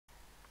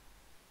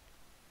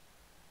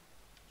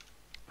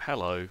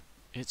Hello,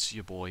 it's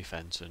your boy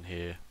Fenton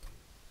here,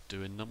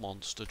 doing the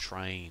monster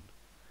train.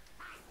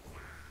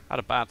 Had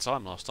a bad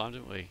time last time,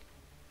 didn't we?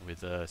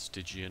 With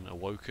Stygian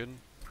Awoken.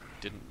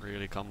 Didn't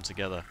really come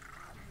together.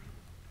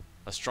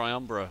 Let's try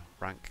Umbra,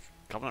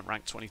 Covenant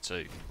rank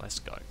 22. Let's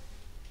go.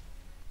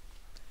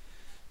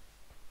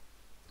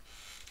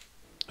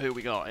 Who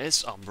we got?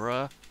 It's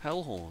Umbra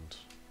Hellhorned.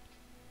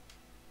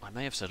 I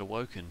may have said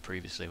Awoken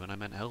previously when I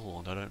meant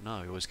Hellhorned, I don't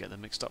know. I always get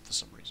them mixed up for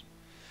some reason.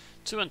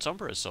 2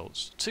 Umbra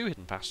Assaults, 2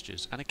 Hidden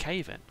Passages, and a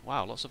Cave-In.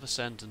 Wow, lots of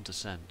Ascend and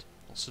Descend.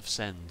 Lots of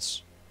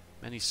Sends.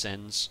 Many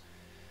Sends.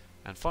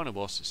 And final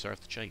boss is Seraph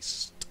the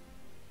Chase.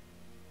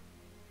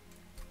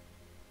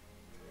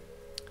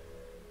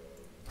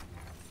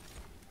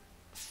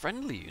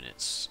 Friendly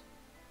units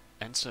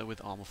enter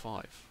with Armor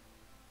 5.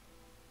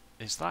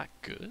 Is that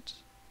good?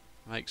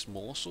 Makes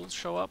morsels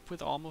show up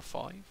with Armor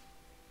 5?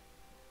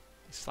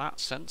 Is that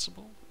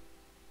sensible?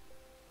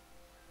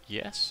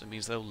 Yes, it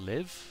means they'll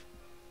live,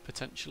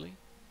 potentially,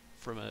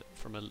 from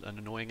an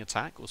annoying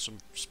attack or some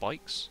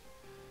spikes.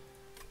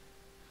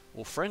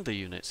 Or friendly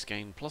units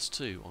gain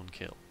 +2 on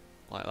kill.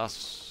 Like,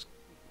 that's...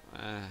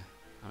 I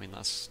mean,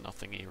 that's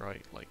nothingy,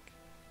 right? Like...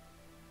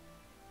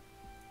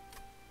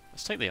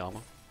 Let's take the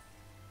armor.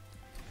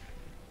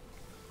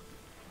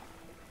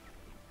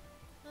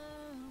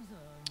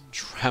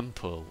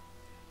 Trample.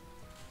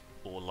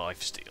 Or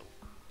lifesteal.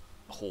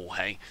 Oh,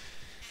 hey.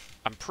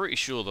 I'm pretty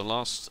sure the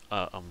last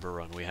Umbra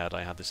run we had,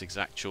 I had this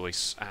exact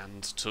choice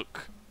and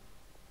took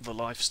the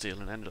lifesteal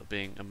and ended up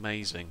being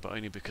amazing, but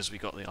only because we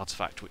got the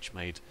artifact which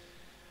made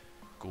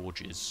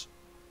Gorges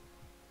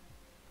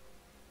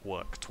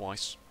work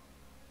twice.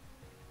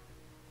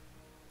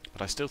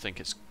 But I still think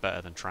it's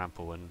better than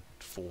Trample and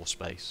 4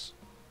 space.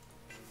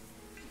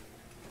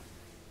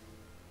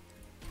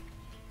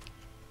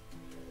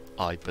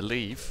 I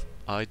believe.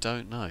 I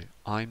don't know.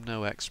 I'm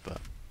no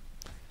expert.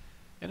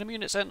 Enemy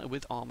units enter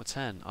with armor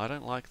 10. I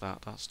don't like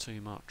that. That's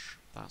too much.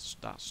 That's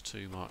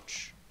too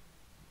much.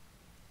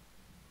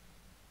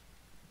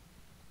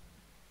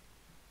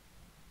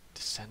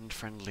 Descend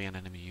friendly and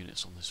enemy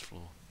units on this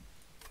floor.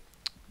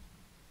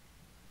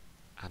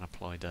 And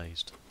apply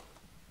dazed.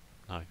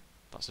 No,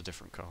 that's a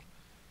different card.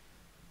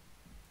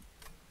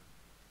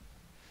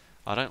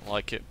 I don't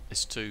like it.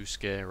 It's too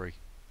scary.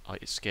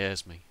 It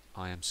scares me.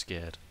 I am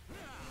scared.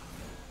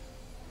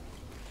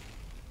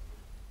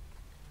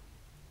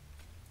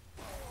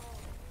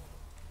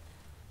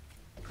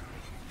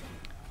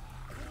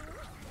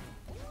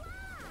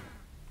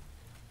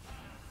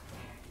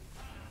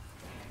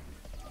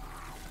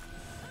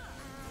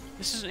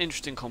 This is an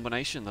interesting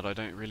combination that I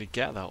don't really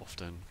get that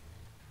often,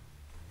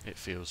 it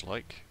feels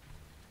like.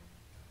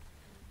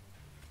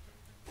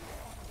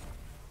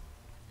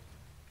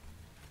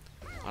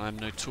 And I'm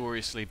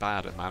notoriously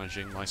bad at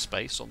managing my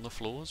space on the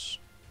floors.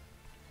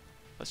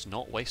 Let's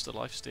not waste a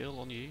lifesteal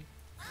on you.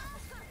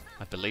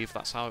 I believe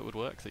that's how it would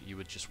work, that you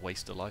would just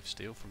waste a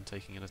lifesteal from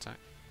taking an attack.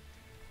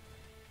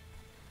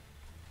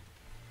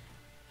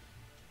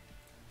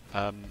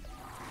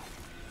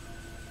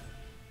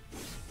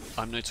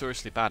 I'm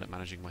notoriously bad at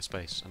managing my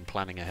space and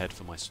planning ahead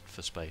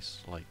for space.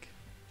 Like,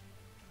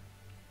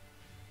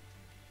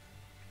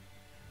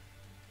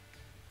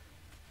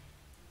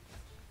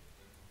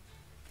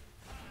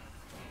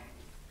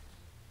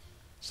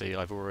 see,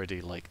 I've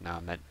already like now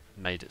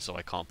made it so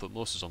I can't put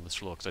morsels on this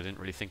floor because I didn't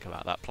really think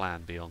about that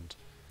plan beyond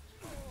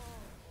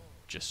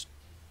just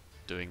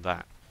doing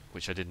that,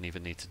 which I didn't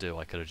even need to do.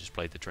 I could have just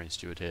played the Train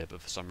Steward here,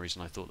 but for some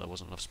reason I thought there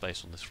wasn't enough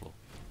space on this floor.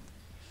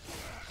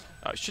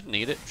 I shouldn't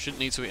need it. Shouldn't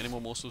need to eat any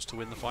more morsels to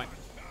win the fight.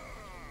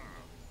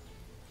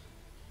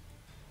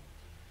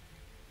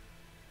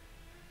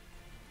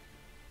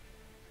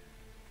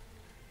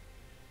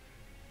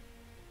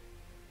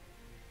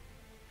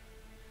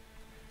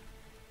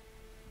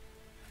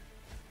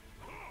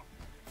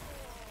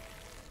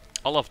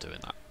 I love doing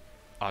that.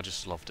 I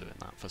just love doing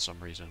that for some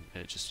reason.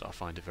 I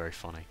find it very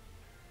funny.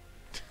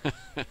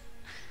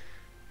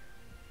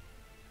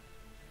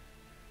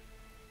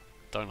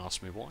 Don't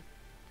ask me why.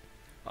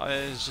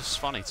 It's just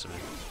funny to me.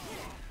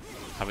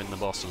 Having the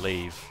boss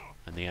leave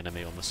and the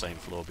enemy on the same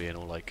floor being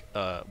all like,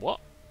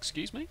 what?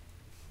 Excuse me?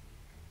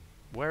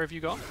 Where have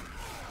you gone?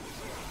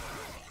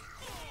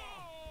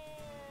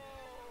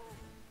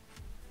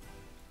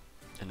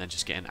 And then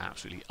just getting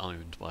absolutely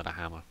owned by the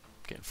hammer.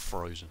 Getting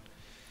frozen.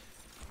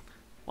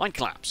 Mind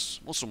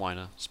Collapse. Monster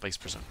Miner. Space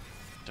Prison.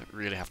 Don't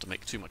really have to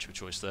make too much of a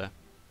choice there.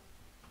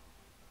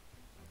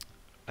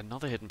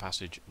 Another Hidden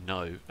Passage.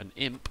 No. An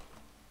Imp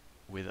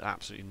with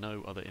absolutely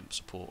no other imp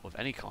support of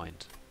any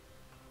kind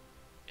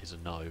is a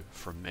no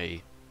from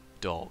me.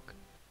 Dog.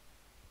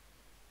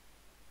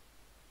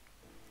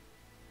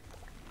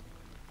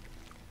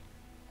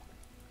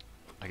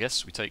 I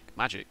guess we take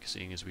magic,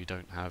 seeing as we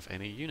don't have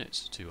any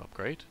units to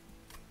upgrade.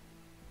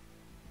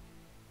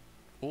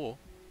 Or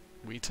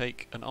we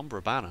take an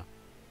Umbra banner,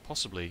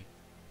 possibly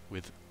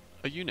with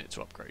a unit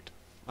to upgrade.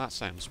 That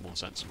sounds more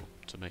sensible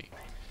to me.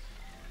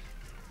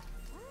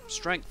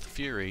 Strength,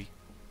 Fury,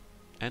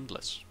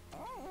 Endless.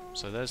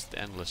 So there's the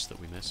Endless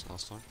that we missed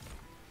last time.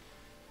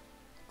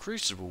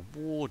 Crucible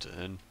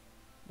Warden,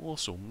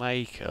 Morsel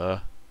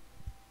Maker.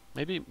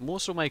 Maybe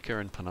Morsel Maker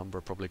and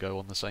Penumbra probably go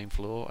on the same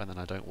floor, and then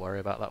I don't worry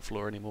about that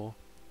floor anymore.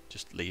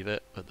 Just leave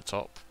it at the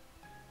top.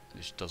 It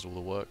just does all the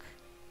work.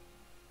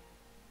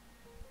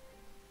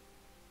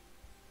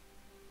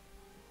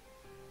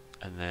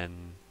 And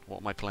then,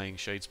 what am I playing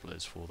Shade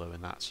Splitters for though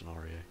in that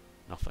scenario?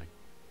 Nothing.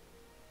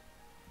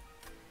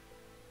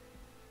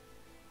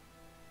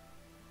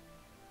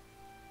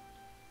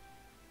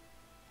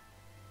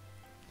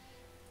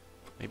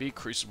 Maybe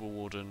Crucible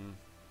Warden.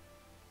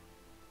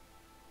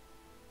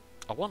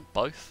 I want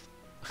both.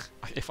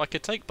 If I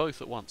could take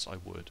both at once, I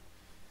would.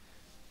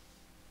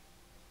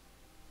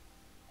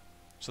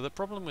 So the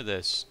problem with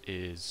this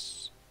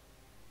is...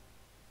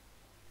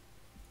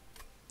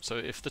 So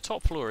if the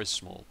top floor is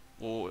small,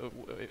 or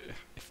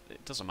if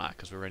it doesn't matter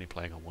because we're only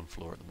playing on one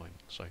floor at the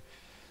moment. So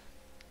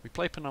we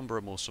play Penumbra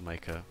and Morsel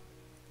Maker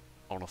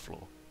on a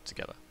floor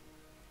together.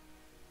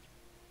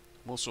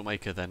 Morsel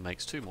Maker then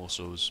makes 2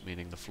 morsels,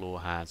 meaning the floor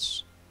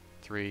has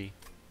 3,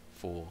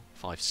 4,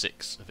 5,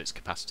 6 of its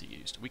capacity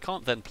used. We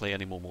can't then play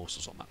any more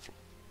morsels on that floor,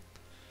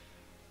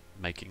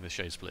 making the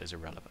Shade Splitters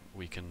irrelevant.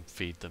 We can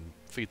feed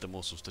the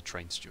morsels to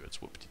train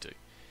stewards, whoop-de-doo.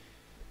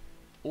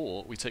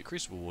 Or we take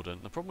Crucible Warden.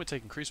 The problem with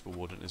taking Crucible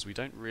Warden is we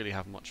don't really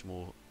have much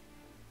more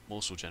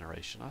morsel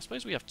generation. I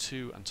suppose we have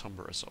 2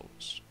 Antumbra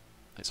Assaults.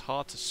 It's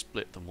hard to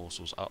split the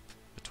morsels up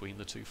between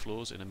the 2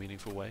 floors in a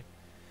meaningful way.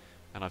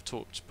 And I've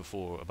talked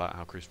before about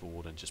how Crucible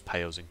Warden just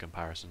pales in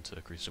comparison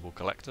to Crucible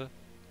Collector,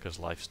 because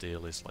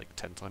lifesteal is like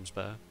 10 times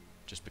better,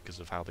 just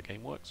because of how the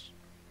game works.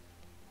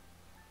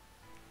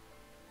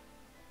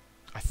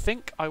 I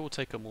think I will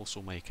take a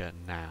Morsel Maker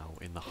now,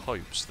 in the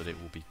hopes that it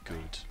will be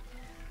good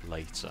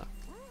later.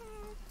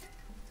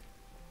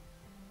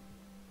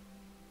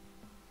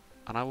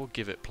 And I will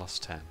give it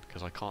 +10,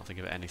 because I can't think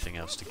of anything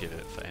else to give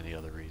it for any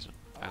other reason.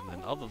 And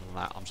then other than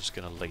that, I'm just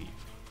going to leave.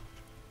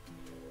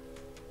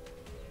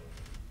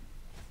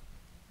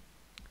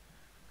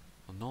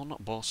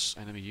 Non-boss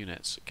enemy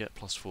units get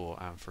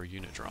 +4 and for a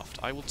unit draft.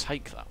 I will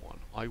take that one.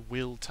 I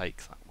will take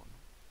that one.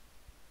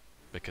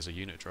 Because a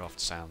unit draft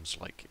sounds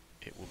like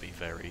it will be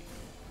very,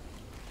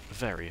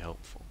 very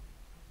helpful.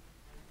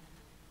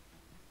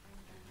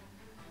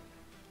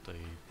 The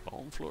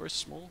bottom floor is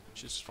small,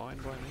 which is fine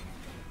by me.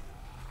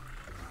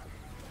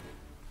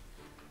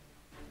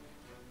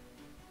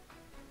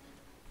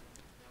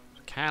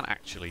 I can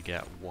actually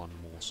get 1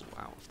 morsel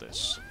out of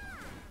this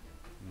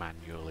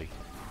manually.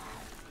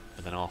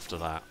 And then after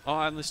that...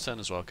 Oh, and this turn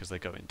as well, because they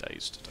go in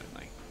dazed, don't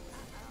they?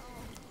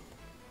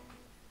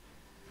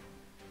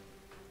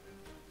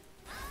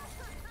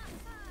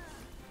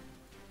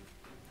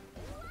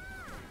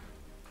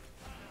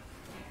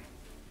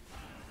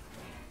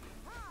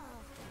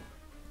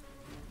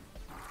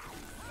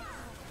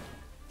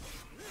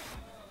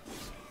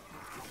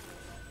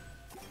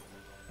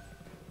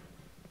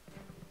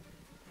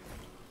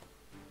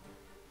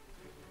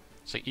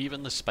 So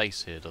even the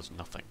space here does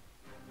nothing.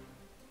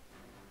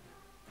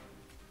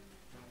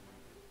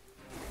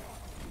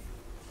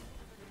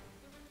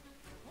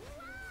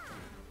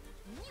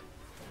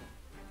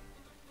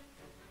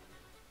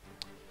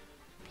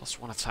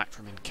 +1 attack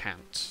from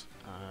Incant.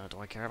 Do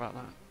I care about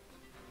that?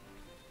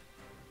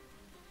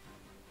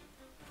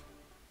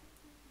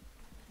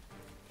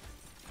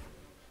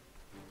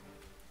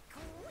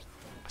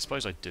 I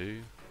suppose I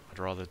do. I'd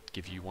rather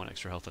give you 1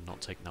 extra health and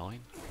not take 9.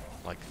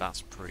 Like,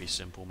 that's pretty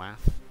simple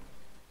math,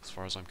 as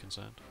far as I'm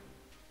concerned.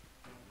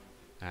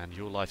 And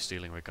you're life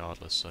stealing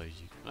regardless, so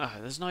you...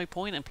 there's no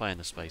point in playing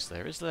the space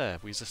there, is there?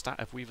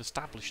 If we've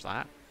established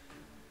that,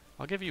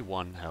 I'll give you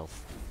 1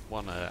 health,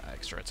 1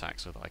 extra attack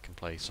so that I can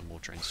play some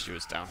more trained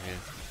stewards down here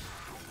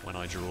when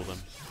I draw them,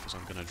 because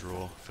I'm going to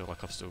draw. I feel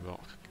like I've still got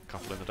a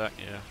couple in the deck,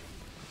 yeah.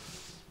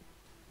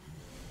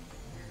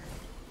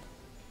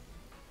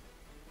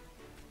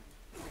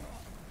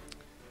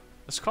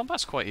 This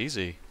combat's quite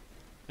easy,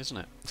 isn't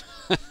it?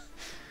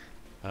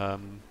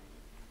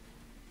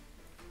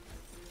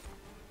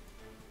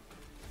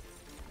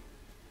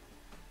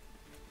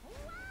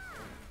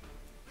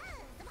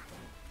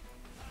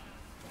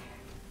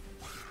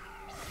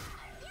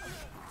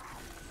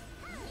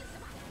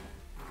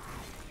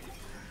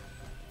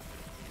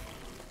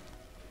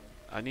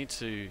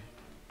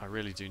 I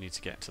really do need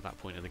to get to that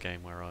point of the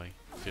game where I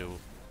feel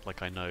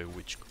like I know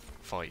which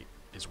fight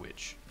is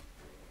which.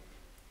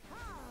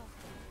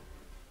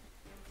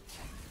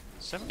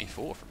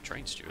 74 from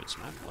train stewards,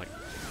 man. Like,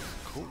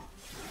 cool.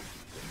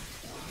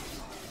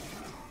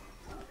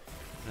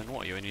 And then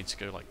what? You only need to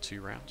go like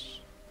 2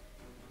 rounds?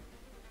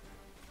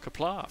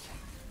 Kapla!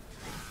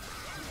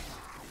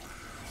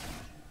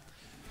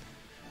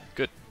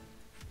 Good.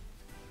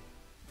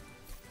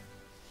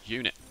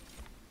 Unit.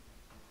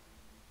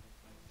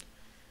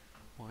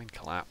 Wine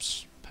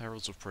collapse.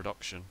 Perils of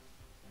production.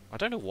 I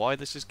don't know why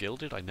this is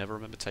gilded. I never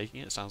remember taking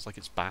it. It sounds like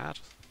it's bad.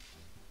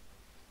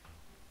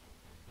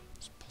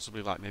 It's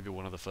possibly like maybe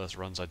one of the first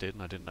runs I did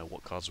and I didn't know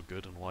what cards were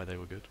good and why they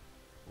were good.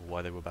 Or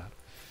why they were bad.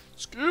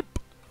 Scoop!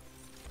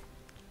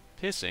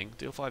 Piercing.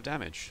 Deal 5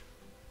 damage.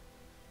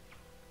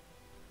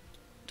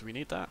 Do we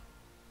need that?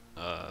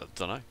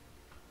 Dunno.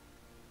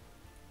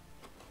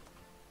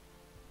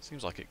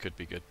 Seems like it could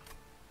be good.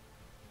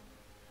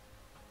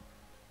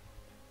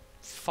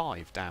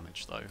 5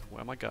 damage though.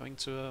 Where am I going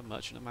to a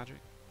Merchant of Magic?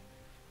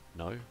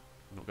 No, I'm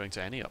not going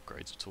to any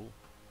upgrades at all.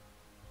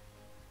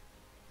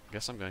 I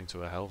guess I'm going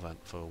to a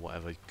Hellvent for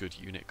whatever good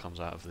unit comes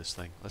out of this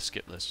thing. Let's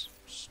skip this.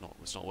 It's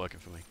not working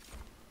for me.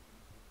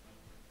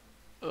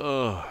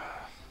 Ugh.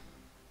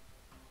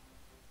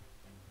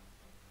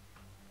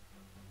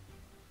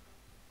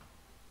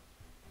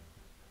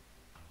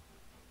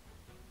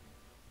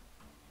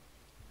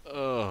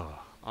 Ugh.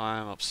 I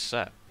am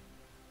upset.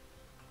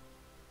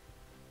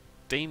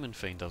 Demon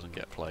Fiend doesn't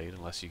get played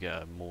unless you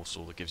get a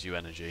morsel that gives you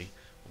energy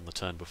on the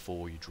turn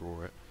before you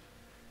draw it.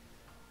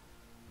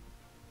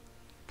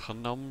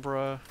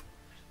 Penumbra,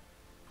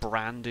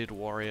 Branded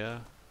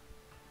Warrior,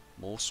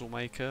 Morsel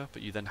Maker,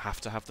 but you then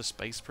have to have the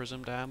Space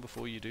Prism down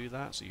before you do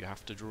that, so you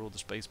have to draw the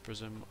Space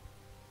Prism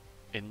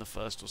in the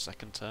first or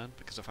second turn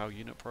because of how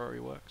unit priority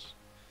works.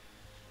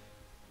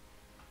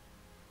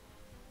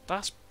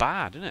 That's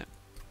bad, isn't it?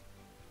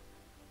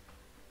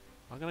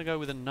 I'm going to go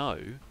with a no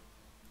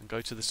and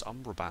go to this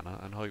Umbra banner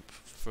and hope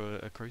for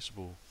a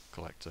Crucible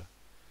Collector,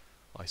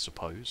 I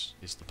suppose,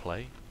 is the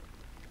play.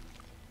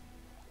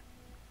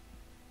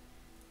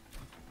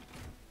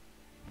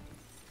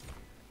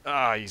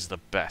 Ah, he's the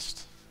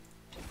best.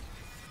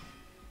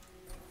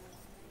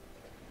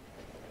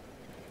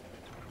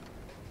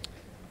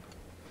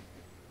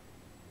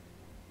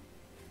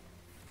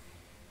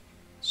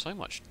 So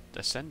much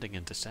ascending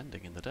and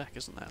descending in the deck,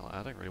 isn't there? Like,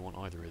 I don't really want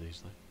either of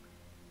these, though.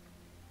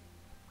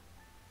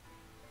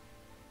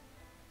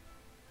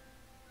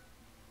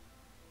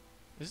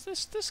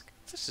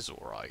 This is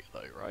alright,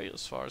 though, right?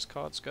 As far as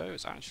cards go,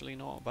 it's actually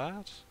not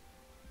bad.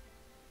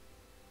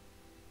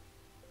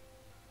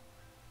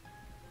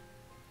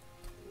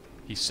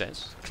 He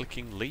says,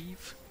 clicking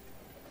leave.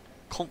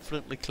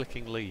 Confidently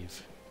clicking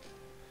leave.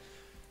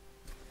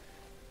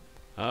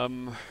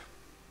 Dupe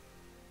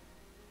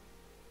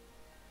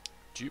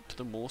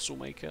the Morsel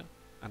Maker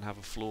and have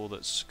a floor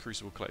that's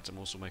Crucible Collector,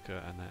 Morsel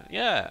Maker, and then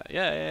yeah.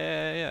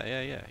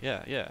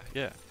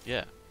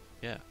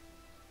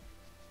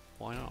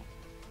 Why not?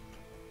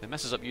 It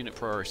messes up unit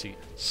priority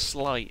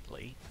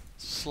slightly,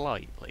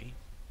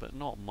 but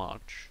not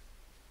much.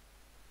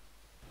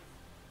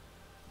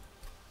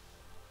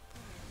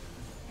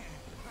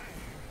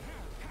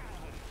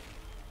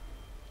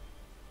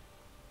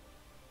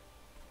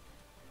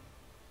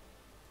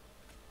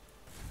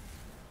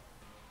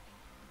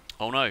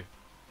 Oh no,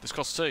 this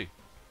costs 2.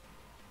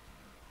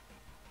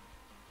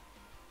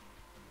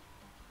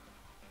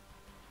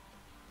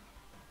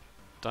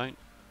 Don't.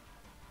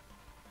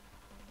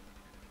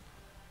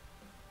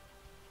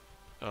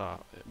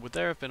 Would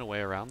there have been a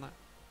way around that?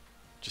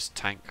 Just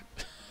tank,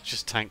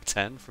 just tank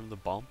 10 from the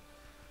bomb?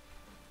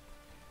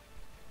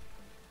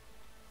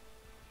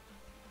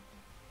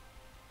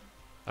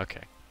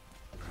 Okay.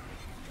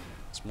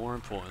 It's more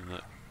important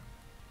that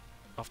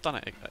I've done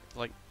it,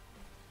 like...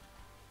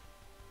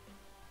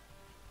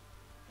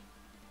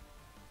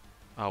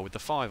 Oh, with the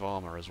 5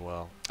 armor as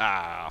well.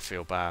 Ah, I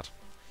feel bad.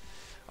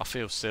 I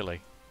feel silly.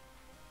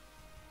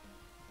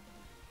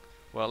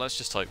 Well, let's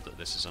just hope that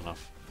this is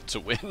enough to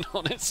win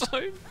on its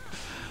own.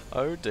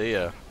 Oh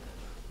dear.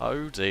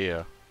 Oh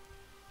dear.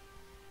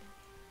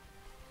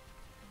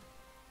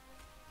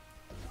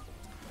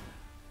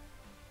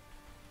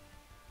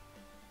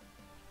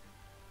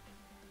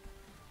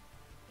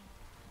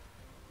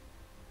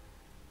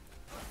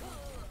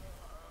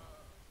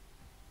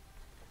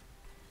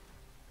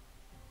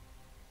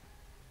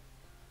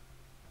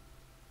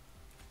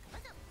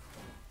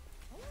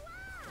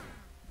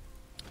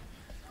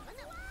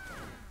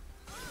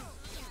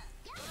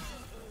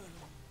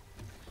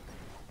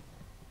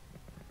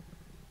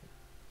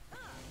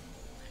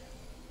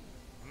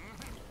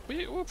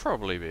 We'll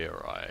probably be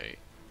alright.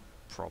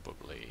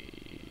 Probably.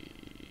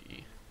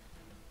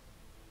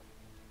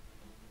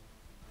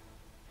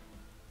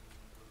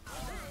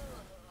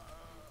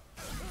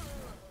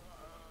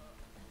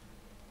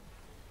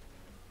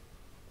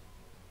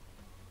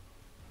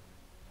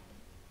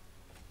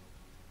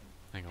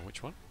 Hang on,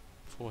 which one?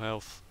 Full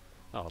health.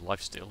 Oh,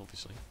 lifesteal,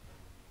 obviously.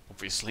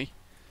 Obviously.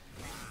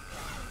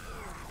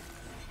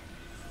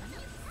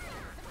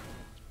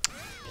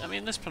 I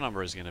mean, this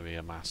Penumbra is going to be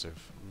a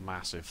massive,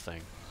 massive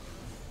thing.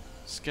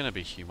 It's going to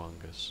be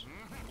humongous.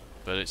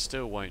 But it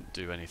still won't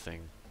do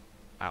anything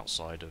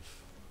outside of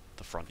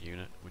the front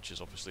unit, which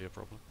is obviously a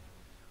problem.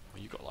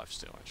 Well, you got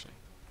lifesteal, actually.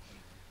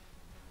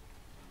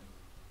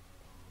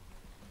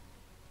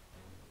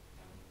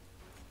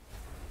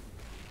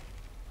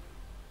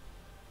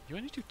 You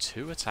only do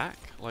 2 attack?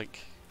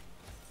 Like...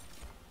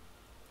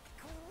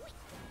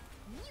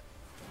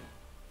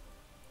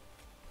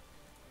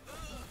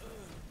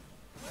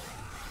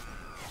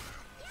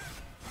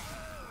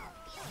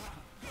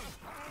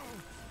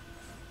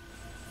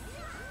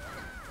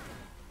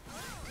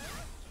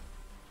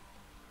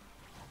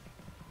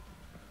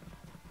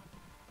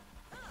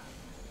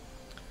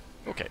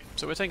 Okay,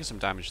 so we're taking some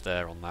damage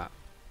there on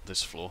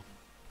this floor.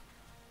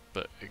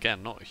 But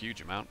again, not a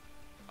huge amount.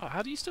 Oh,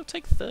 how do you still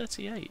take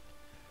 38?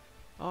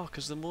 Oh,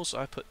 because the morsel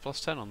I put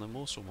plus 10 on the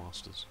morsel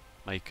masters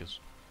makers.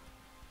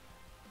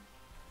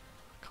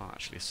 I can't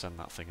actually ascend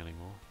that thing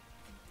anymore.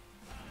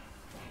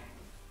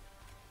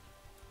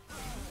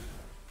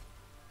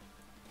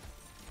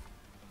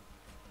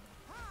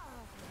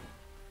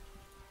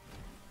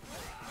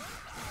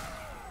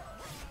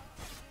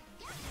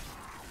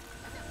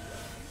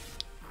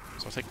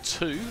 So I'll take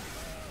 2,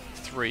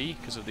 3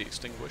 because of the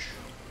extinguish.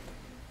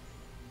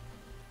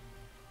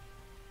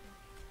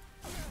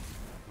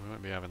 We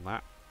won't be having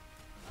that.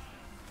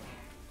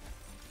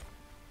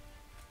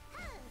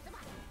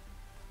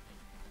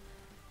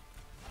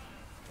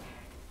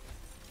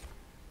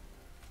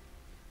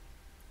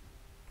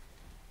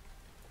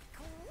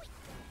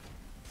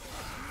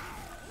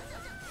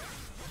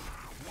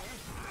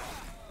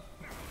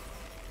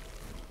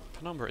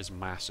 Penumbra is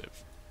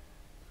massive.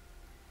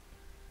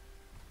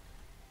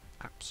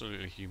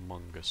 Absolutely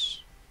humongous.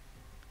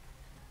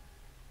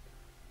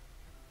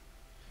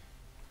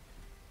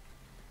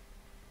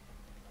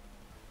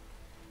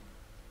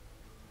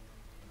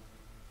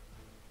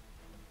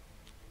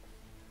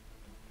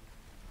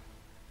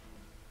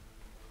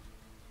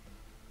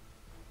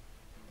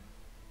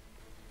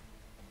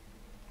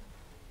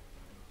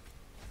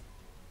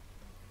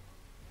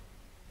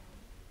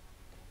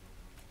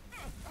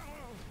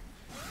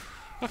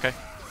 Okay.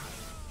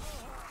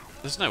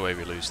 There's no way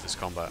we lose this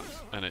combat,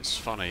 and it's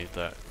funny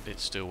that it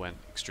still went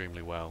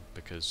extremely well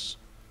because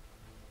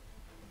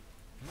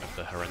of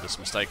the horrendous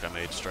mistake I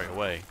made straight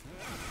away.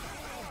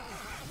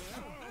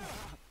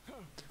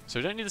 So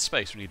we don't need the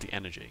space, we need the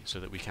energy, so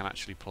that we can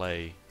actually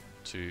play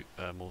to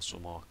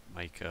Morsel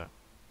Maker.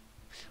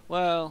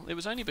 Well, it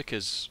was only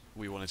because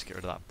we wanted to get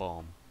rid of that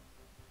bomb.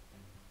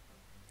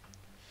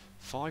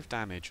 5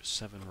 damage,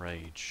 7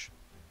 rage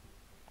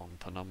on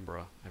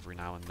Penumbra every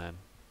now and then.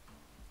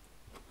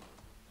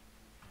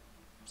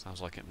 Sounds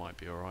like it might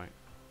be alright.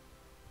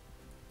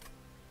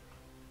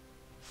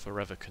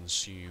 Forever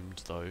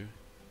consumed, though.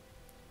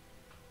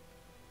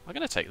 I'm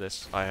gonna take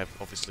this. I have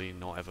obviously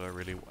not ever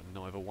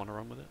want to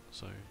run with it,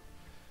 so.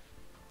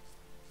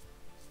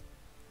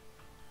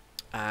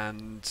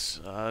 And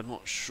I'm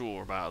not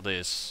sure about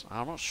this.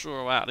 I'm not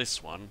sure about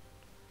this one.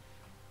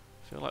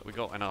 I feel like we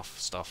got enough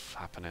stuff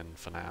happening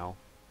for now.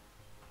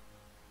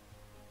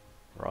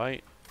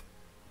 Right?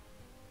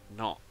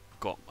 Not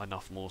got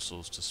enough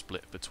morsels to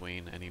split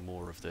between any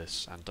more of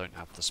this, and don't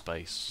have the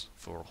space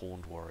for a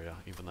Horned Warrior,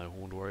 even though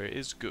Horned Warrior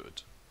is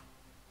good.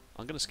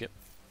 I'm gonna skip.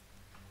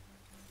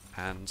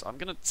 And I'm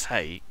gonna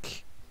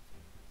take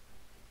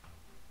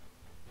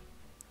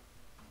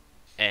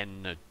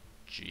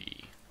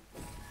energy.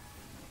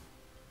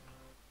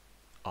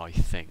 I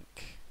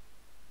think.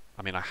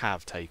 I mean, I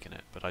have taken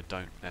it, but I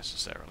don't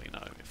necessarily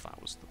know if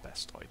that was the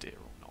best idea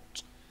or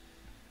not.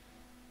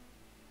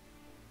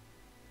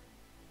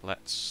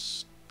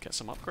 Let's get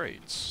some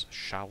upgrades,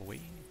 shall we?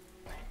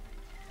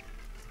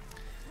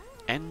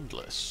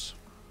 Endless.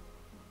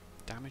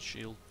 Damage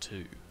shield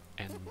 2.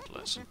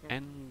 Endless. An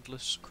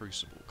endless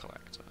crucible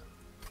collector.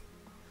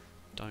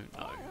 Don't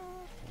know.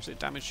 Was it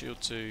damage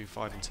shield 2,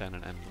 5 and 10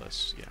 and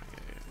endless? Yeah.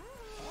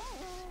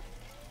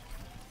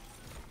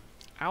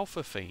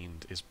 Alpha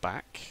Fiend is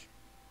back.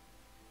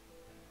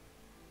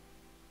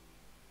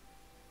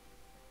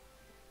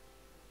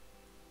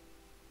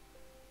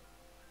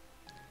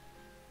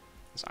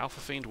 Is Alpha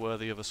Fiend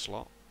worthy of a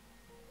slot?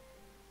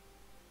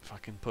 If I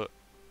can put...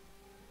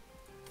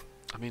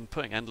 I mean,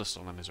 putting Endless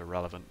on him is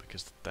irrelevant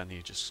because then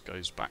he just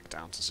goes back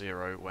down to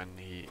 0 when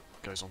he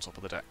goes on top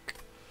of the deck.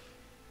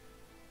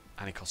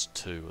 And he costs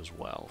 2 as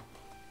well.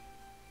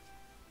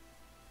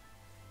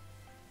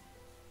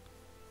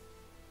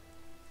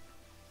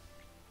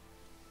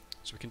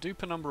 So we can do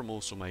Penumbra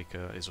Morsel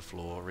Maker is a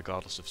flaw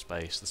regardless of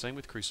space. The same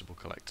with Crucible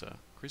Collector.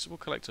 Crucible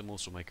Collector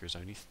Morsel Maker is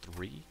only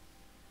 3.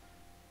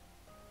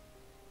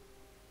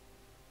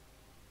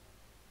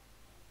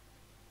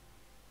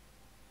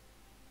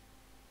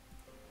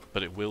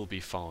 But it will be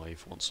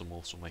 5 once a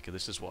Morsel Maker.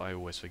 This is what I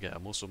always forget. A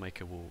Morsel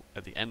Maker will,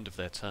 at the end of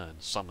their turn,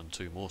 summon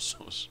 2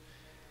 morsels.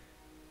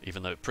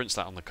 Even though it prints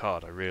that on the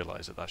card, I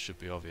realise that should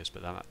be obvious,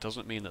 but that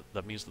doesn't mean that.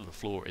 That means that the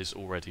floor is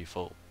already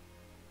full.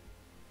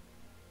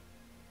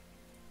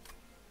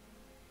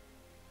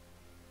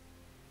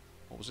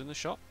 What was in the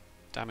shop?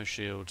 Damage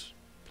shield,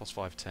 plus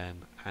 5,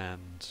 10,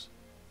 and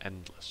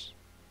endless.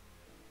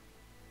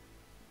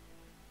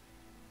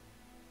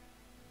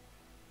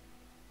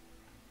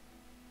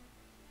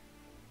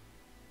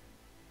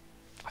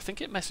 I think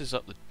it messes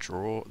up the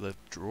draw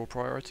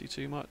priority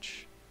too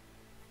much.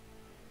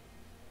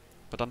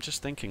 But I'm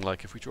just thinking,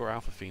 like, if we draw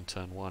Alpha Fiend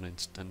turn 1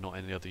 and not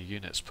any other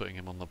units, putting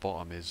him on the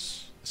bottom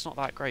it's not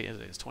that great, is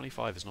it? It's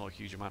 25, it's not a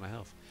huge amount of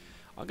health.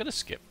 I'm gonna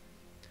skip,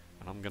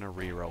 and I'm gonna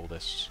re-roll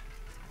this.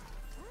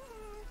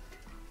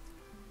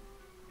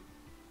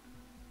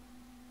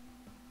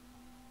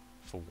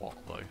 For what,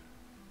 though?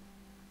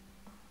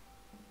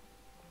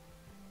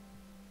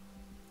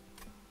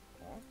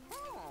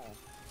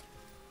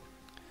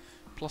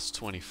 Plus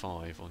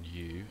 25 on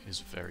you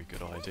is a very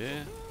good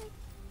idea.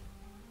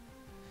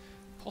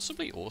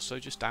 Possibly also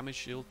just damage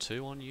shield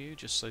 2 on you,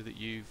 just so that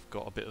you've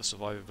got a bit of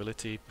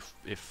survivability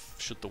if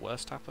should the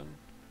worst happen.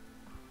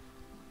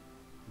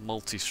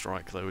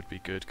 Multi-strike though would be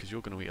good, because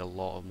you're going to eat a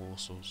lot of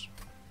morsels.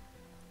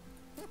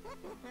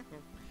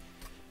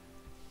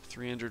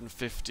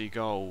 350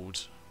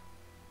 gold.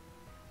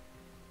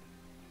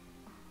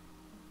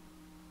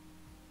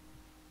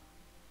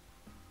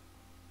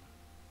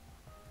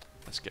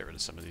 Let's get rid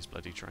of some of these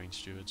bloody train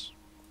stewards.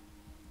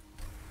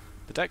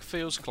 The deck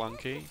feels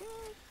clunky,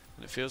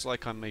 and it feels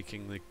like I'm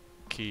making the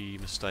key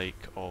mistake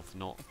of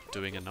not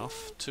doing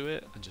enough to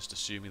it and just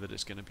assuming that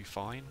it's going to be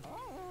fine,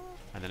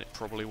 and then it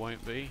probably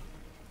won't be.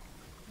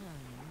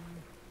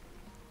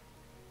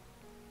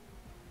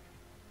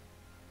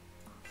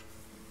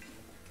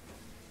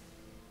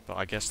 But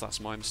I guess that's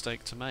my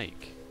mistake to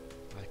make.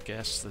 I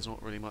guess there's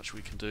not really much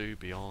we can do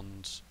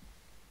beyond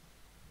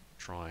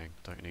trying.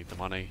 Don't need the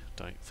money,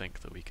 don't think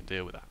that we can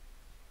deal with that.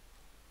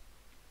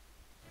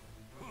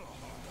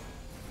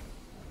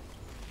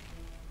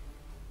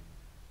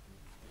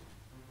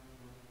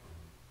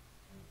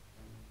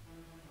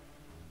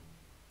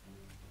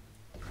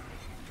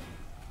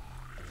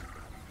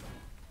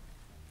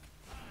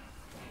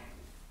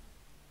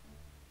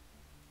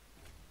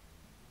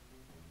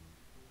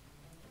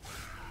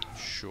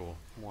 Sure,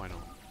 why not?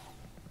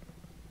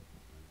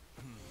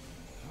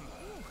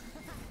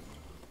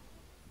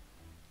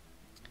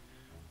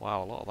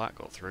 Wow, a lot of that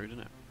got through,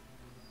 didn't it?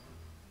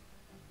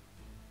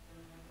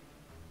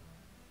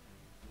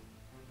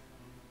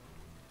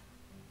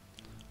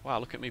 Wow,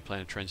 look at me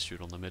playing a Trench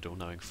Steward on the middle,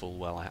 knowing full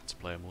well I had to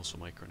play a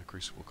Morsel Maker and a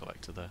Crucible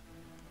Collector there.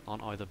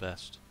 Aren't I the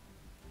best?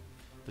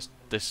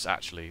 This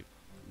actually,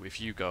 if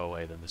you go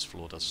away, then this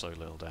floor does so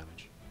little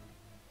damage.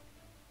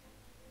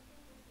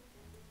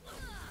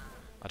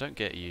 I don't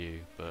get you,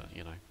 but,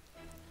 you know.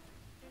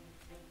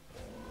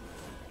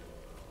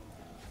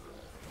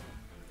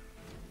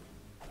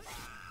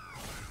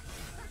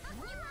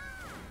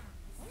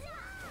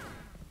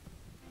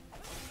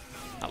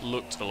 That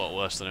looked a lot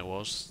worse than it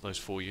was, those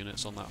 4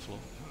 units on that floor.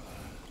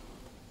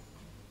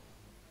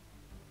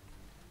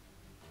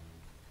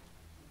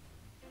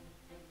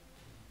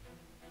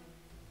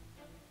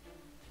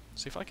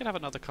 See, if I could have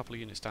another couple of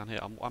units down here,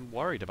 I'm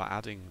worried about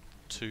adding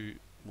 2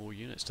 more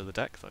units to the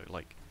deck, though.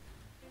 Like,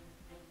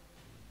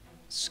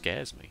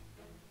 scares me.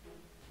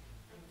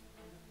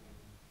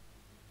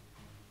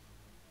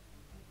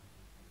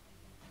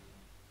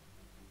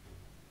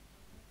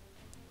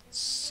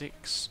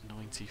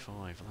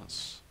 $6.95.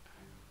 That's,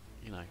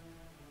 you know.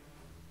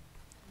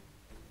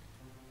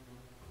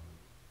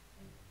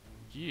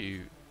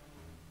 You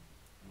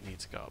need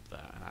to go up there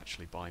and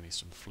actually buy me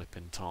some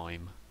flipping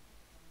time.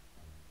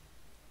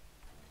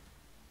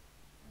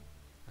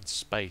 And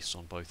space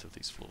on both of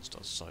these floors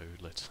does so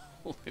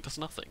little. It does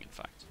nothing, in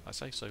fact. I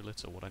say so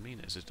little, what I mean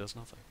is it does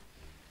nothing.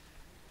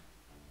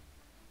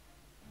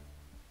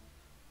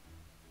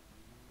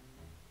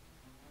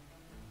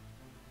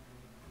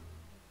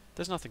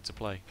 There's nothing to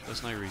play.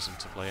 There's no reason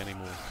to play any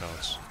more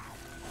cards.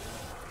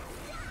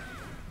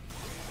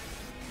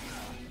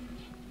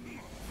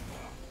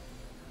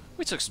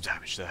 We took some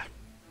damage there.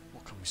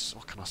 What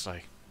can I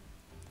say?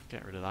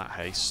 Get rid of that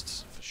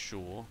haste, for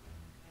sure.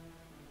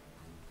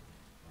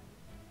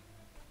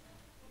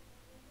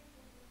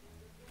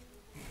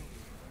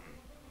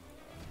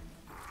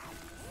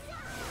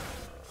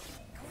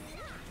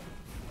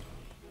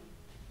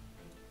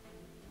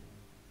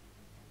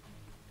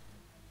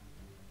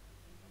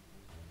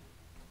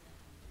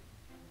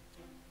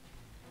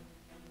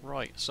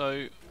 Right,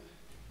 so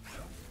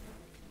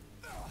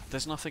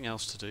there's nothing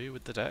else to do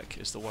with the deck.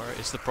 Is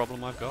the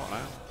problem I've got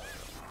now?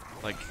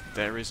 Like,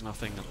 there is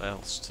nothing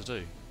else to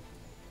do.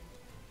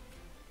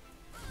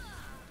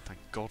 Thank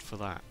God for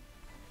that.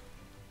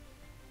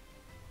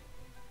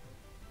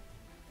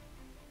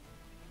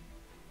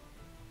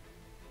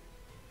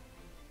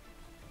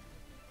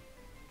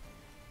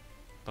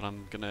 But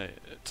I'm gonna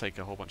take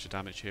a whole bunch of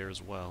damage here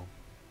as well,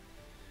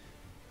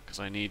 because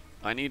I need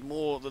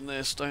more than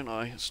this, don't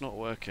I? It's not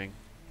working.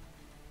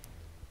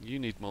 You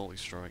need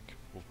multi-strike,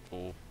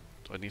 or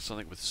do I need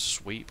something with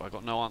sweep? I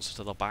got no answer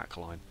to the back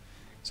line,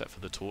 except for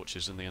the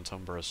torches and the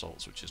Umbra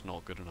assaults, which is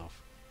not good enough.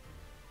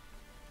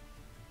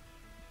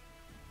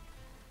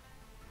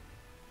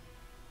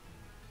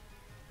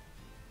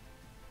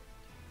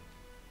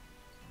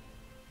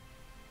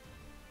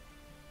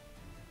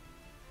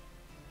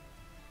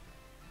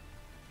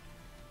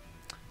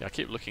 Yeah, I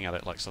keep looking at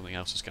it like something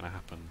else is going to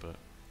happen, but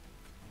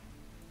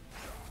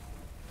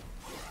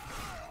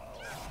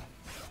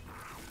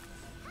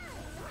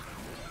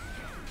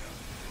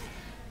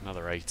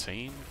another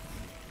 18.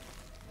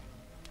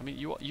 I mean,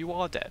 you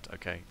are dead,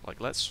 okay? Like,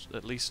 let's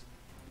at least...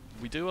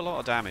 We do a lot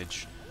of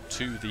damage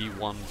to the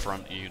one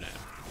front unit.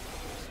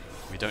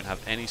 We don't have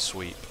any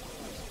sweep.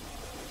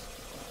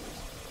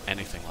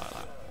 Anything like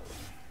that.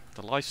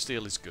 The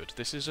lifesteal is good.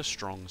 This is a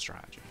strong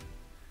strategy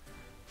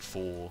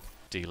for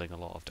dealing a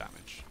lot of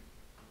damage.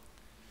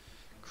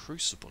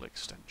 Crucible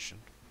extension.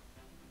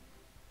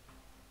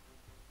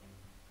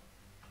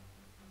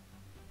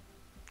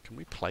 Can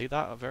we play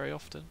that very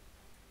often?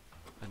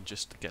 and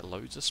just get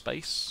loads of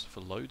space for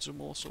loads of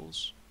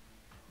morsels.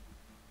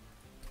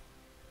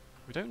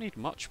 We don't need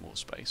much more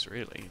space,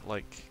 really.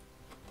 Like,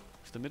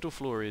 if the middle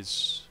floor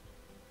is...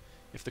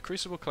 If the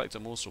Crucible Collector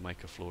Morsel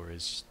Maker floor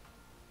is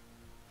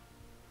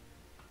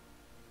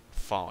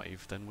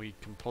 5, then we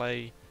can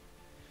play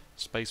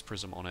Space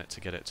Prism on it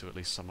to get it to at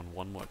least summon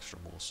one more extra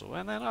morsel.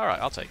 And then,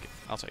 alright, I'll take it.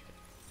 I'll take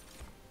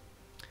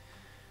it.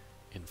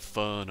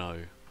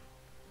 Inferno.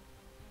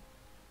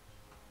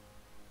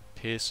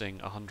 Piercing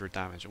 100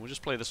 damage. And we'll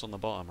just play this on the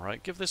bottom,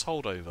 right? Give this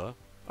Holdover.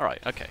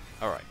 Alright, okay.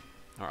 Alright.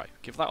 Alright.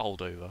 Give that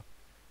Holdover.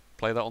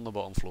 Play that on the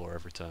bottom floor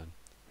every turn.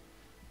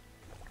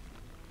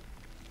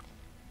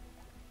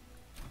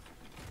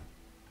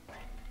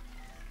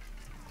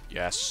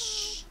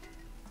 Yes!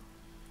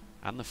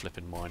 And the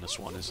flipping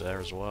 -1 is there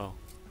as well.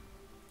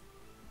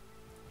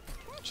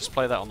 Just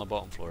play that on the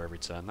bottom floor every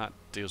turn. That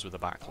deals with the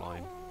back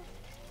line.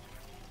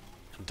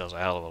 And does a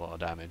hell of a lot of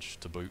damage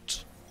to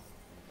boot.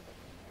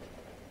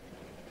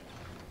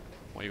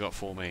 What you got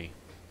for me?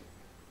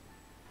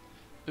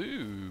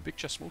 Ooh, big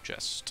chest, small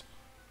chest.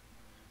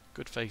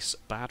 Good face,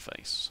 bad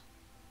face.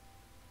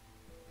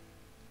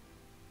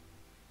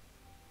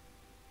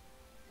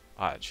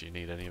 I actually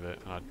need any of it.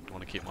 I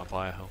want to keep my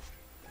Pyre health.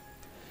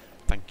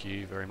 Thank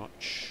you very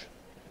much.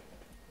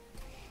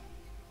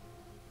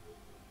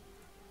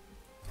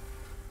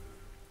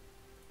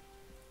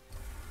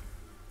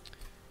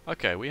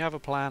 Okay, we have a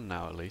plan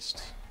now at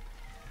least.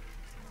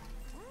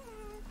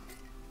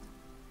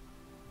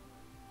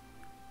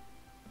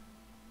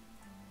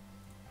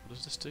 What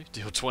does this do?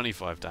 Deal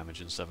 25 damage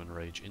and 7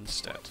 rage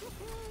instead.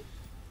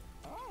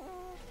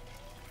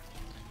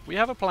 We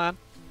have a plan.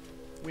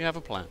 We have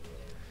a plan.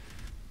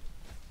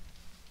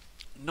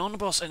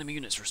 Non-boss enemy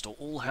units restore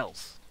all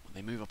health when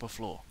they move up a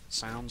floor.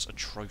 Sounds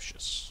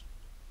atrocious.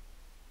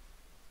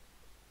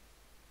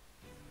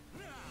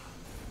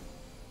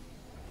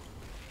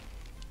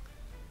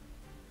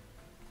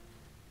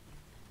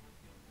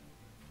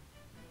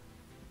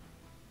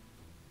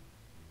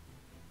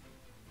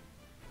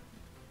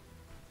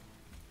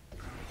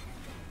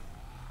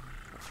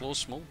 Floor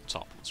small?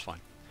 Top. That's fine.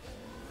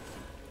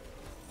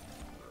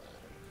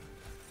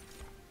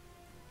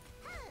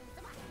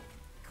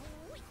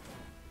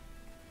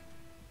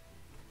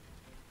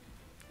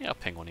 Yeah, I'll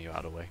ping one of you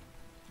out of the way.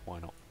 Why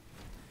not?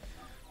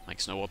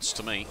 Makes no odds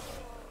to me.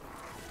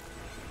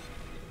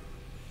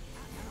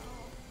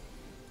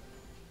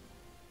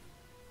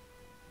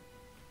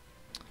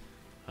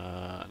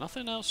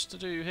 Nothing else to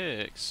do here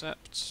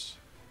except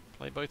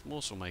play both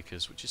morsel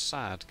makers, which is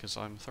sad because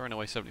I'm throwing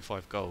away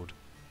 75 gold.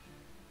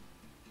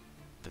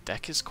 The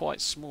deck is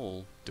quite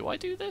small. Do I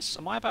do this?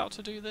 Am I about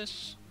to do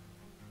this?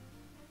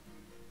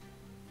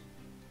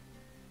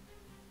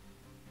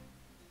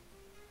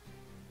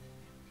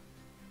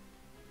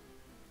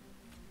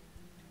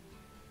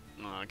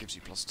 No, it gives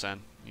you +10.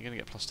 You're going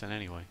to get +10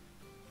 anyway.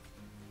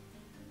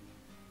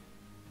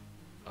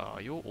 Oh,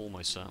 you're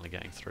almost certainly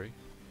getting through.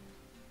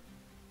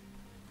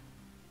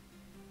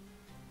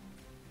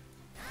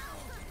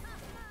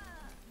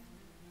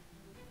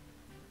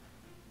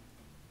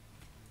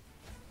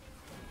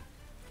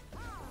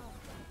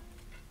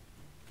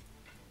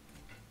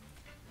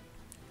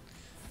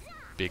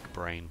 Big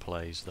brain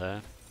plays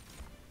there.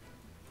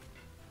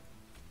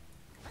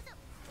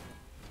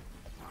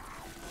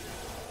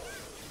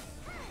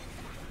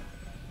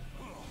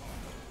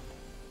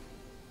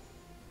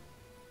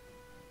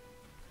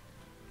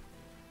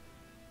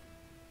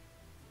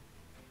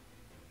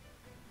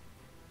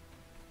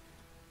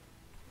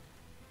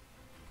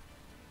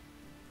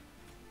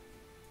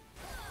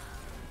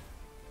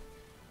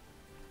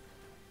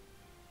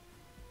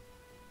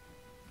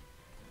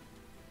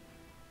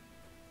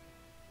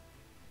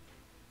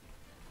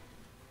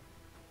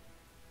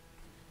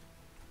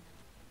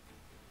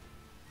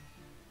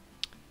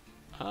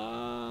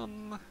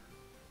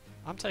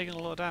 I'm taking a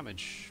lot of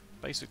damage,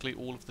 basically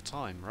all of the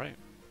time, right?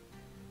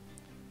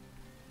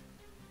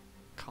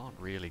 Can't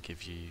really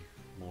give you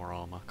more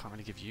armor. Can't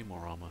really give you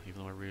more armor,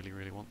 even though I really,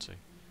 really want to.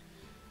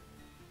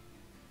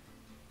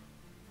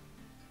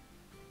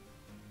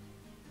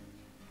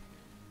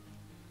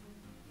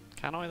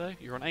 Can I though?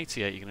 You're on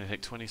 88, you're going to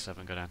take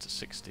 27, go down to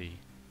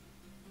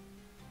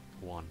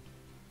 61.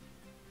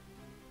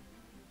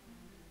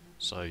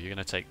 So you're going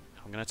to take,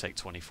 I'm going to take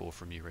 24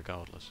 from you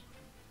regardless.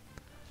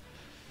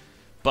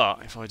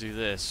 But if I do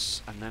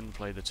this and then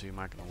play the 2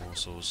 Magna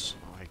Morsels,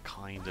 I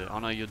kinda... Oh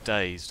no, you're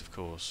dazed, of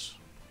course.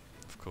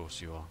 Of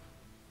course you are.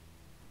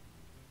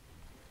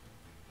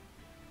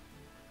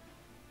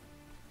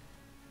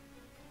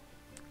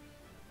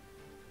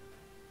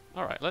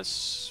 Alright,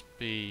 let's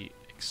be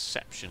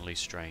exceptionally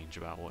strange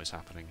about what is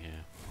happening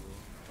here.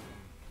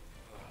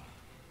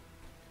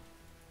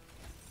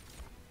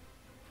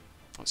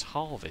 Oh, it's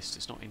Harvest,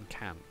 it's not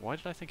Incant. Why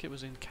did I think it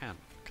was Incant?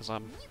 Because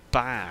I'm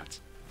bad.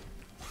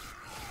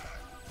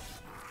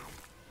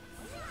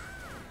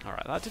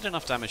 Alright, that did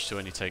enough damage to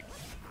only take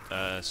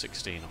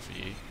 16 off of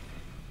you.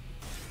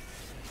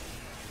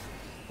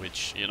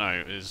 Which, you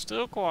know, is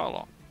still quite a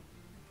lot.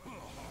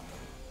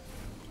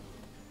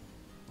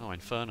 Oh, Oh,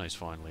 Inferno's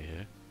finally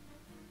here.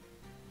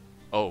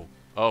 Oh,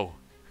 oh.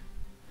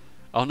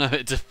 Oh no,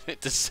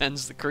 it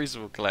descends the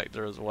Crucible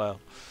Collector as well.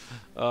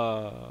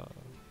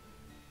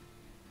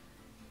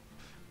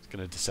 It's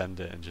gonna descend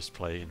it and just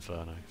play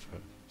Inferno for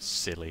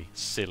silly,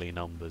 silly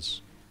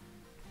numbers.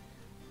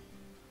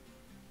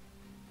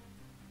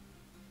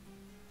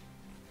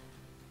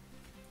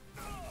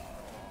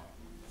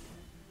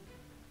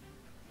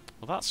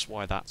 Well, that's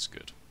why that's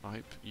good. I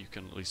hope you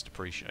can at least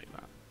appreciate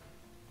that.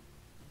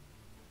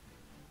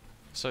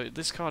 So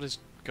this card is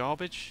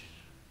garbage.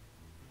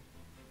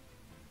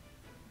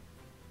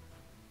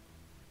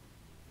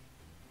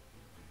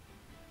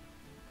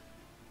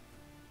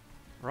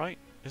 Right,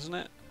 isn't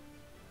it?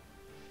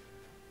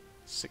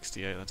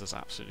 68, that does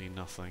absolutely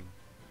nothing.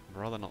 I'd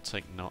rather not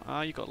take 9.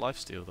 Ah, you got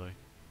lifesteal though.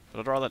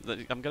 But I'd rather...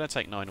 I'm going to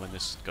take 9 when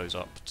this goes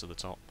up to the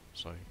top,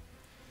 so...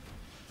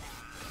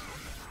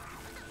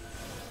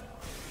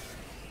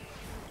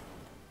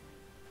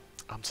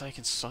 I'm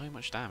taking so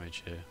much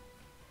damage here.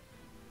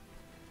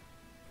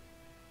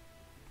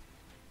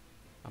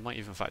 I might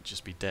even in fact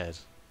just be dead.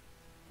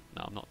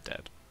 No, I'm not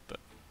dead, but...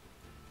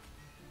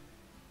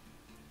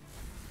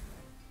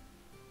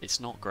 It's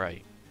not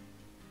great.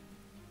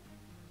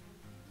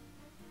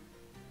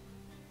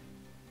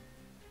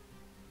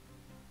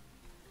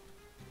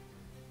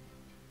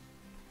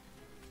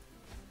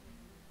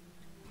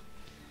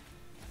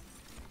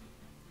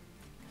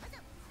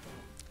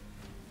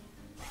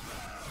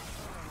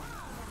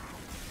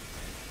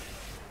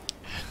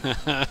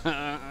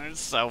 It's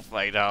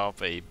self-made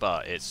harpy,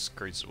 but it's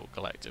Crucible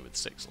Collector with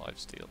 6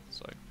 lifesteal,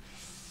 so...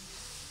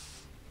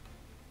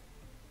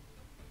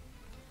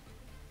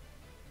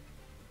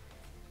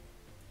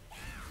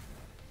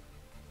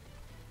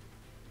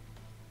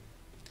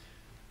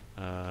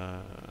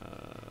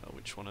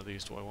 Which one of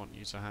these do I want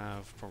you to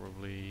have?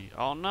 Probably...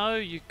 Oh no,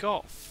 you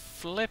got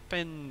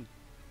flippin'...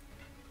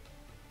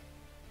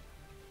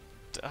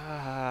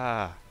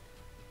 Ah!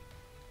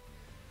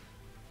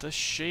 The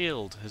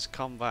shield has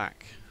come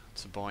back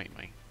to bite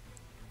me.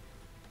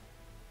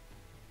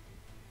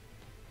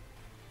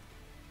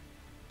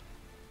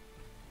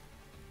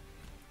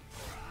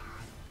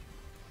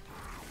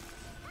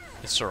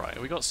 It's alright,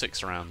 we got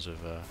 6 rounds of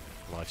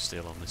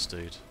lifesteal on this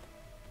dude.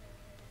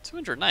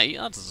 208?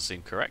 That doesn't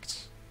seem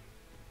correct.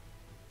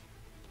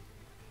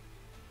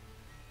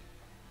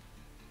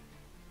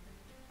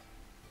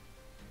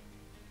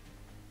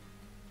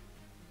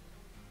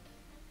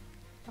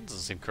 That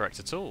doesn't seem correct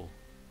at all.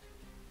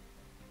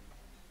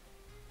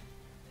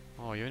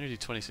 Oh, you only do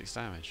 26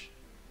 damage.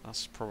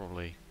 That's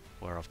probably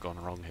where I've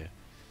gone wrong here.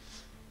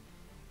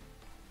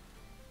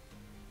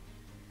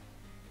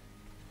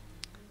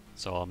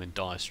 So I'm in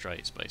dire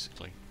straits,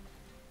 basically.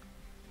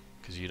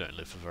 Because you don't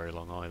live for very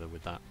long either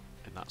with that,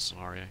 in that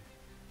scenario.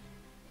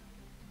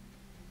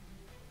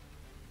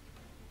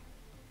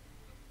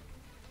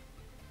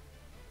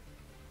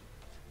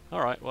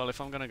 Alright, well if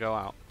I'm going to go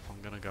out,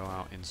 I'm going to go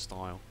out in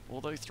style.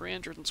 Although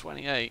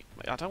 328,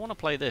 I don't want to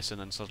play this and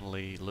then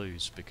suddenly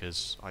lose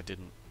because I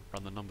didn't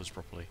run the numbers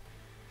properly.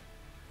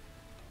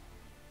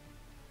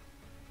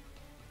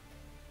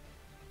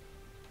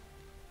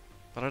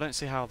 But I don't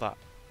see how that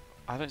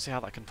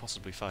can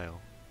possibly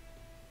fail.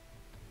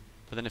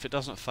 But then if it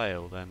doesn't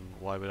fail, then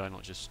why would I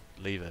not just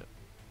leave it?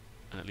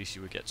 And at least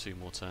you would get 2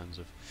 more turns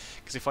of...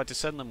 Because if I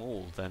descend them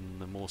all, then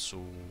the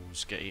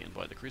morsels get eaten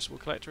by the Crucible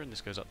Collector, and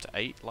this goes up to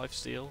 8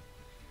 lifesteal,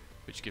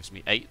 which gives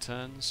me 8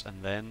 turns,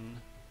 and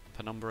then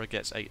Penumbra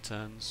gets 8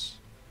 turns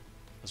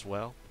as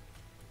well.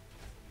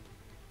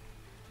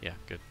 Yeah,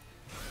 good.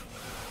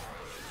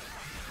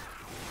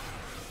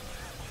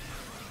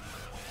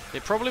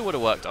 It probably would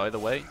have worked either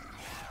way.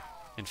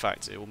 In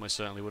fact, it almost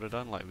certainly would have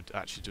done, like, it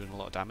actually doing a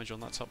lot of damage on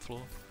that top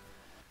floor.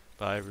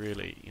 But I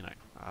really, you know,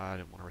 I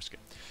didn't want to risk it.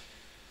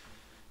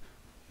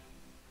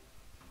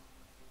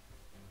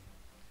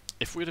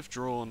 If we'd have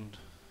drawn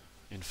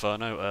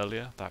Inferno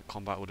earlier, that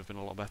combat would have been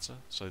a lot better.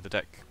 So the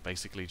deck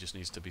basically just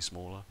needs to be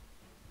smaller.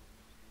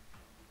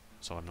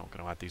 So I'm not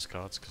going to add these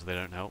cards because they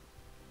don't help.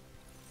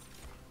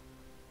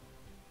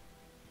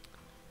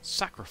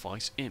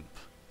 Sacrifice Imp.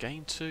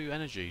 Gain 2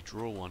 energy,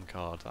 draw 1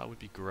 card. That would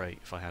be great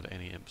if I had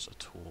any imps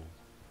at all.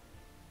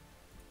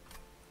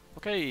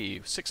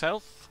 Okay, 6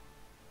 health.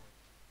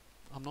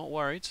 I'm not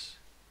worried.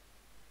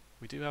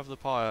 We do have the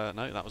Pyre.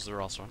 No, that was the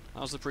last run.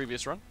 That was the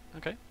previous run.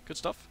 Okay, good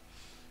stuff.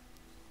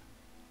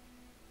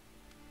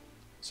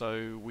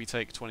 So we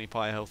take 20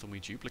 Pyre health and we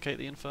duplicate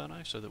the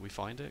Inferno so that we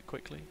find it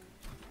quickly.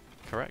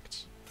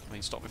 Correct? I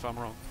mean, stop me if I'm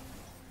wrong.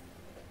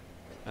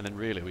 And then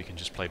really we can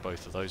just play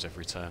both of those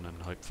every turn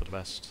and hope for the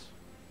best.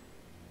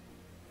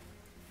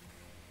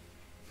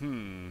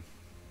 When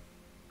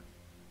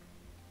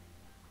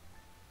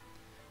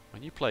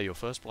you play your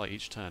first blight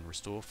each turn,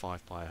 restore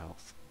 5 Pyre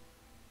health.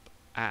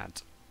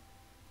 Add...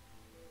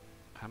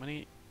 How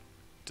many...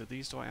 Do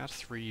I add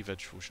 3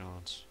 vegetable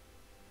shards?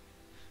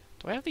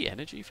 Do I have the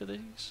energy for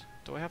these?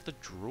 Do I have the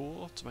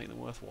draw to make them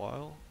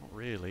worthwhile? Not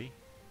really.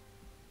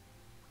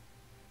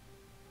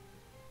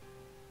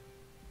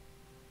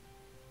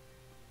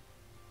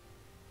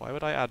 Why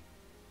would I add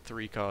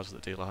 3 cards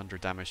that deal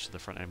 100 damage to the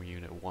front enemy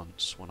unit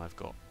once when I've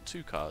got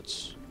 2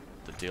 cards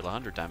that deal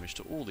 100 damage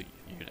to all the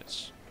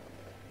units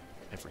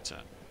every turn.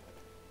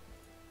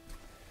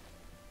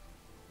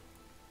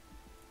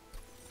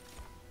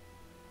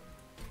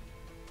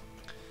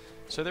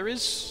 So there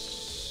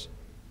is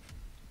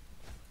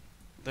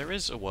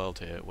a world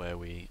here where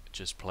we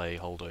just play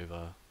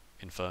Holdover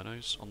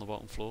Infernos on the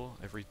bottom floor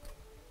every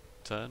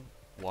turn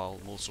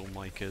while morsel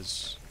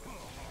makers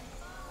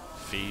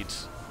feed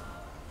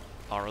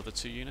our other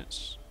 2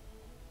 units.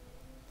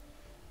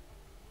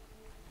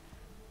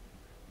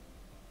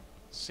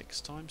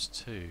 6 times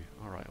 2.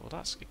 Alright, well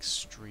that's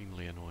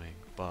extremely annoying,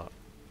 but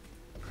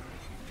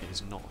it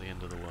is not the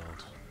end of the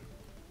world.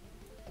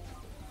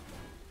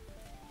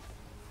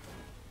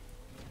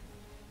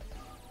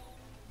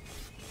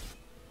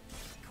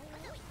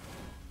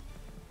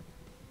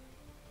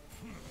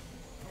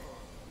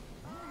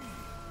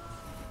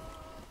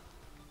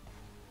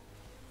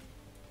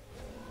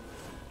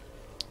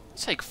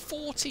 Take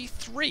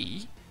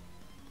 43?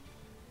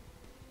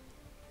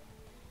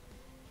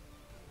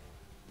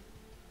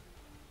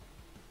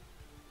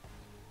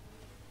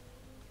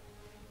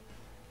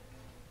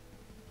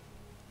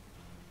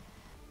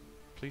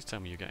 Please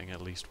tell me you're getting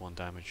at least 1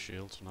 damage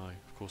shield. No,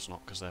 of course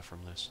not, because they're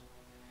from this.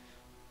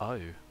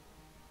 Oh.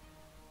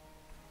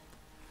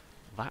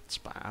 That's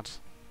bad,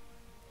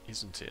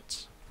 isn't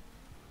it?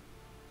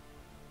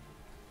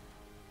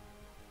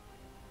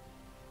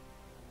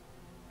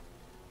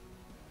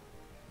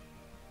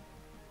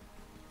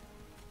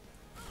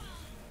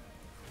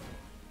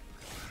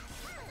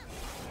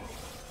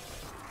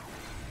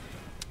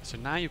 So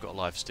now you've got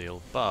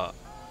lifesteal, but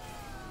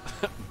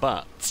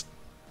but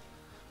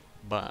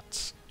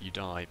you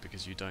die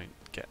because you don't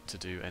get to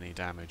do any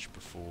damage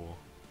before.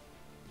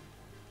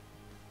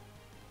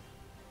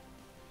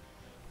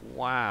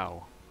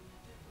 Wow.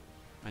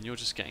 And you're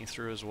just getting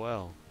through as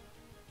well.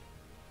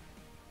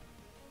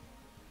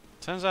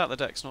 Turns out the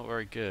deck's not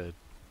very good.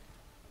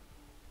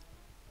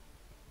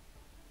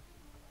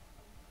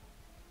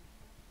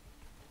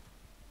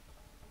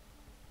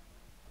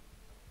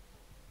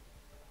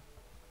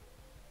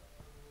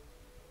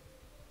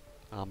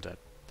 I'm dead.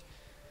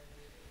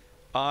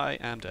 I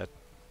am dead.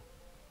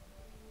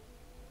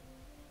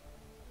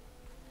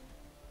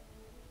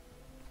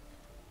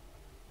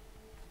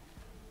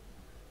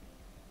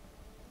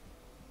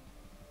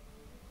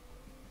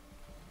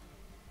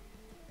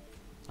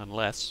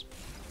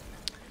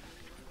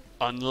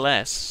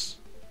 Unless,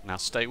 now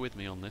stay with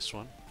me on this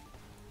one,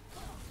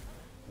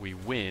 we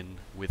win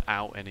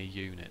without any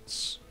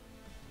units.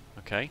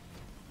 Okay?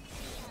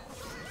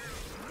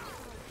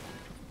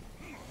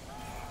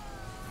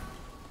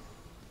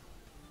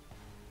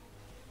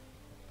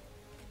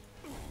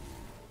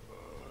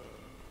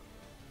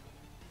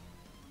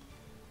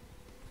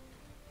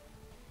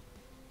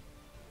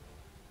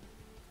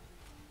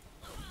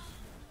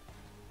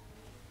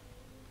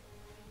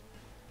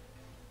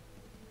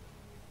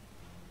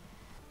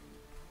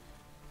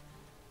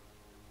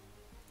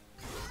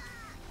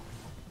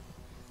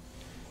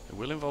 It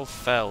will involve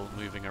Fell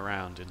moving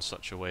around in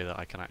such a way that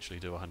I can actually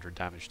do 100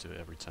 damage to it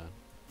every turn.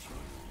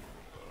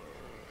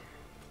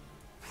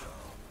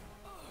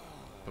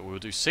 But we'll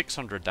do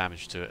 600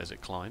 damage to it as it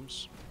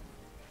climbs.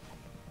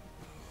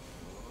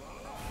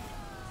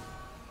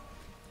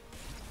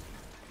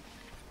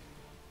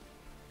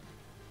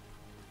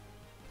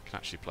 I can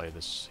actually play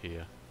this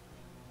here,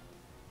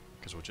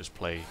 because we'll just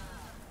play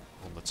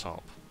on the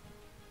top.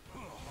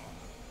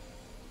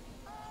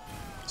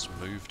 Let's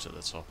move to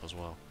the top as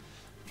well.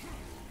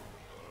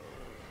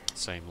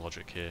 Same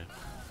logic here.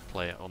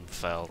 Play it on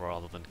Fell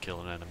rather than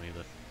kill an enemy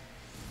that...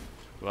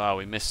 Wow,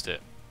 we missed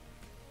it.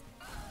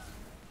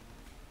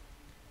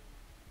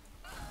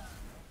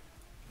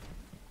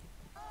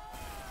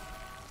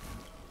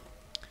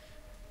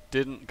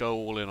 Didn't go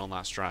all in on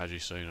that strategy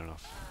soon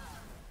enough.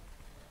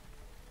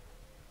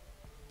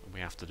 And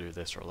we have to do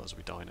this or else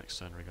we die next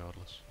turn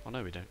regardless. Oh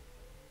no, we don't.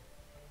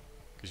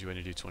 Because you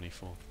only do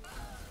 24.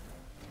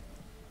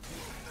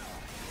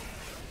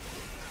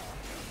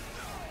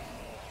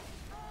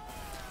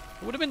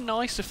 It would have been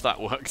nice if that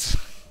worked,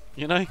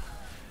 you know?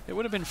 It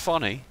would have been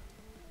funny.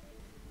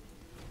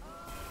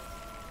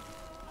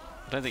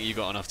 I don't think you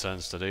got enough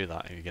turns to do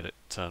that if you get it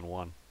turn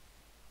 1.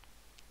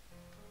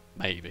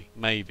 Maybe.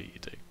 Maybe you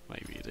do.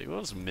 Maybe you do. Well,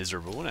 that's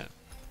miserable, isn't it?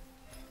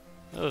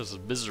 That was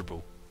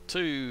miserable.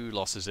 2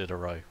 losses in a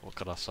row, what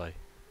could I say?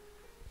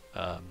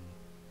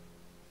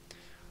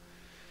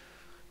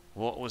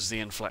 What was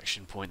the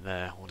inflection point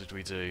there? What did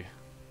we do?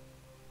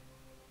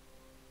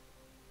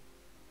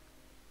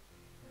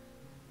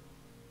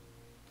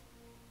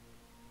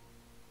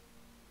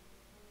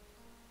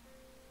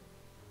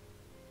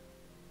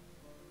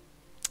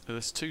 It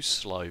was too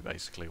slow,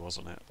 basically,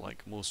 wasn't it?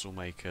 Like, Morsel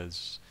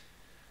Maker's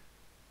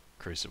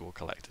Crucible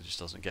Collector just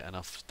doesn't get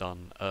enough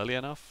done early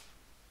enough.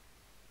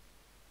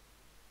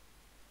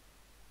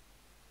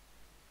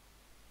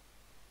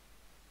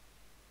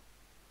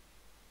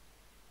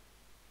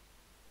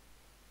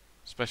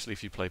 Especially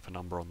if you play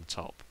Penumbra on the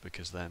top,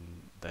 because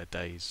then they're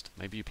dazed.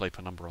 Maybe you play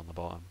Penumbra on the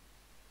bottom.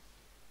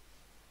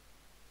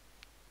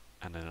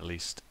 and then at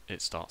least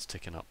it starts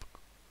ticking up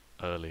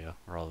earlier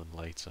rather than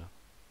later.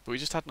 But we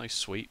just had no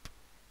sweep,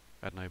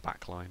 we had no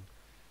backline.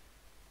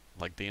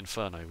 Like, the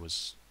Inferno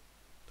was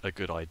a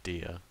good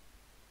idea,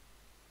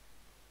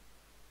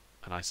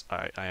 and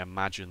I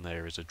imagine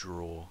there is a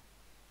draw,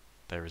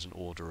 there is an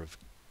order of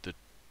the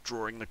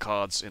drawing the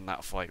cards in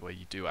that fight where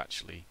you do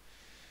actually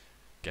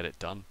get it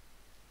done,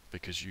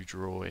 because you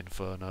draw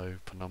Inferno,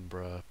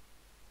 Penumbra,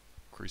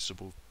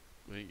 Crucible,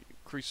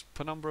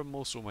 Penumbra,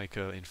 Morsel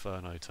Maker,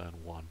 Inferno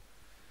turn 1.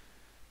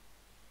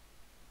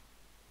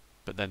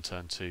 But then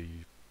turn 2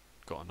 you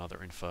got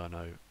another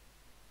Inferno.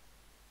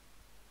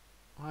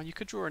 Well, you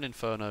could draw an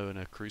Inferno and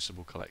a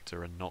Crucible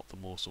Collector and not the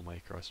Morsel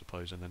Maker, I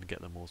suppose, and then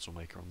get the Morsel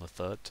Maker on the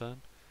 3rd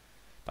turn.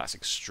 That's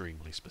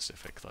extremely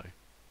specific, though.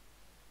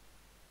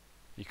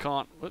 You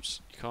can't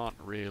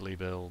really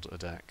build a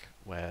deck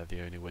where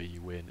the only way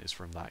you win is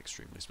from that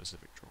extremely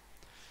specific draw.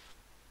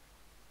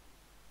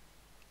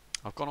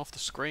 I've gone off the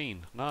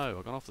screen. No,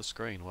 I've gone off the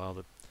screen.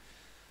 Well,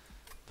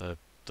 the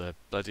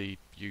bloody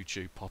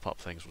YouTube pop-up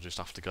things will just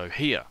have to go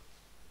here.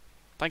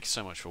 Thank you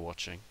so much for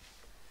watching.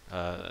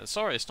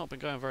 Sorry, it's not been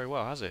going very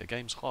well, has it? The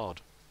game's hard.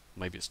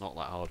 Maybe it's not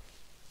that hard.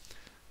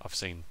 I've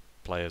seen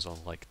players on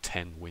like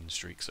 10 win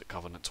streaks at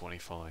Covenant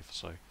 25,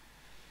 so...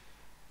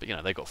 But you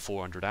know, they got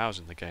 400 hours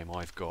in the game.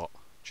 I've got,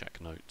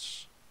 check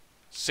notes,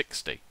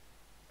 60.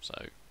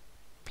 So,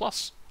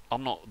 plus,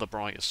 I'm not the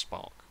brightest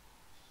spark.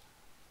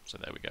 So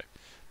there we go.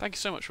 Thank you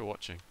so much for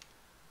watching.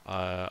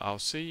 I'll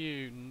see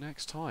you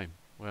next time,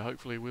 where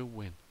hopefully we'll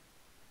win.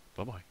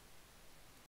 Bye-bye.